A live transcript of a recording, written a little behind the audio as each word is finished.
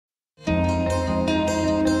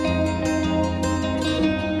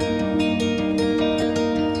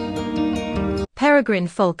Peregrine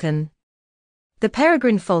Falcon. The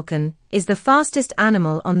peregrine falcon is the fastest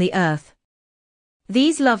animal on the earth.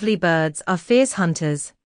 These lovely birds are fierce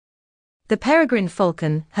hunters. The peregrine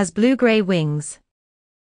falcon has blue-gray wings.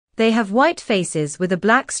 They have white faces with a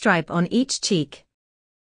black stripe on each cheek.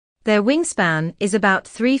 Their wingspan is about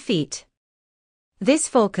 3 feet. This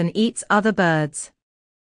falcon eats other birds.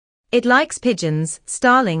 It likes pigeons,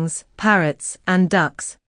 starlings, parrots, and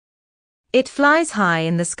ducks. It flies high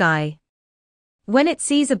in the sky. When it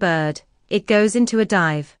sees a bird, it goes into a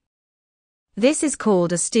dive. This is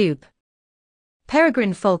called a stoop.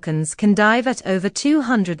 Peregrine falcons can dive at over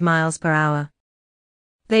 200 miles per hour.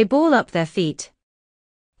 They ball up their feet.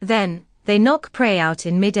 Then, they knock prey out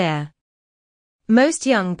in mid-air. Most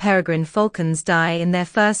young peregrine falcons die in their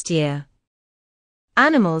first year.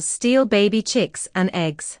 Animals steal baby chicks and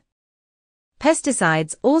eggs.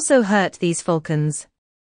 Pesticides also hurt these falcons.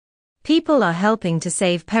 People are helping to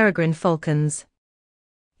save peregrine falcons.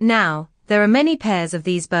 Now, there are many pairs of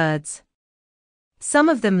these birds. Some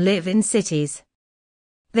of them live in cities.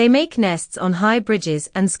 They make nests on high bridges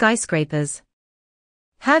and skyscrapers.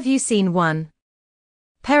 Have you seen one?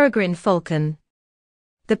 Peregrine falcon.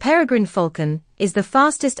 The peregrine falcon is the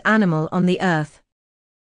fastest animal on the earth.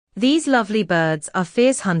 These lovely birds are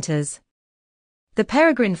fierce hunters. The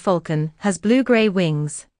peregrine falcon has blue-gray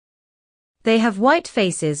wings. They have white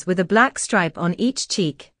faces with a black stripe on each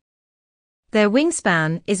cheek. Their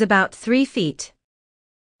wingspan is about 3 feet.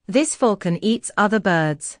 This falcon eats other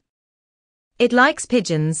birds. It likes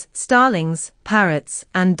pigeons, starlings, parrots,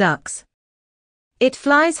 and ducks. It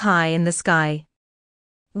flies high in the sky.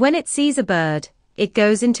 When it sees a bird, it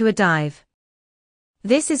goes into a dive.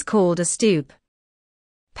 This is called a stoop.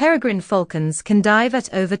 Peregrine falcons can dive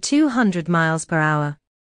at over 200 miles per hour.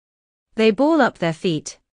 They ball up their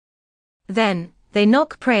feet. Then, they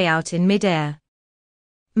knock prey out in mid-air.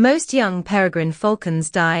 Most young peregrine falcons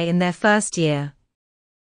die in their first year.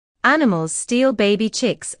 Animals steal baby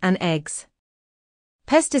chicks and eggs.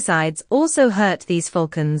 Pesticides also hurt these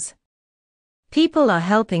falcons. People are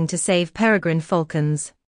helping to save peregrine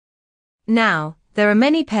falcons. Now, there are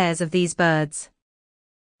many pairs of these birds.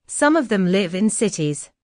 Some of them live in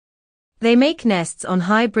cities. They make nests on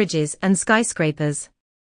high bridges and skyscrapers.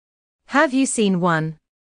 Have you seen one?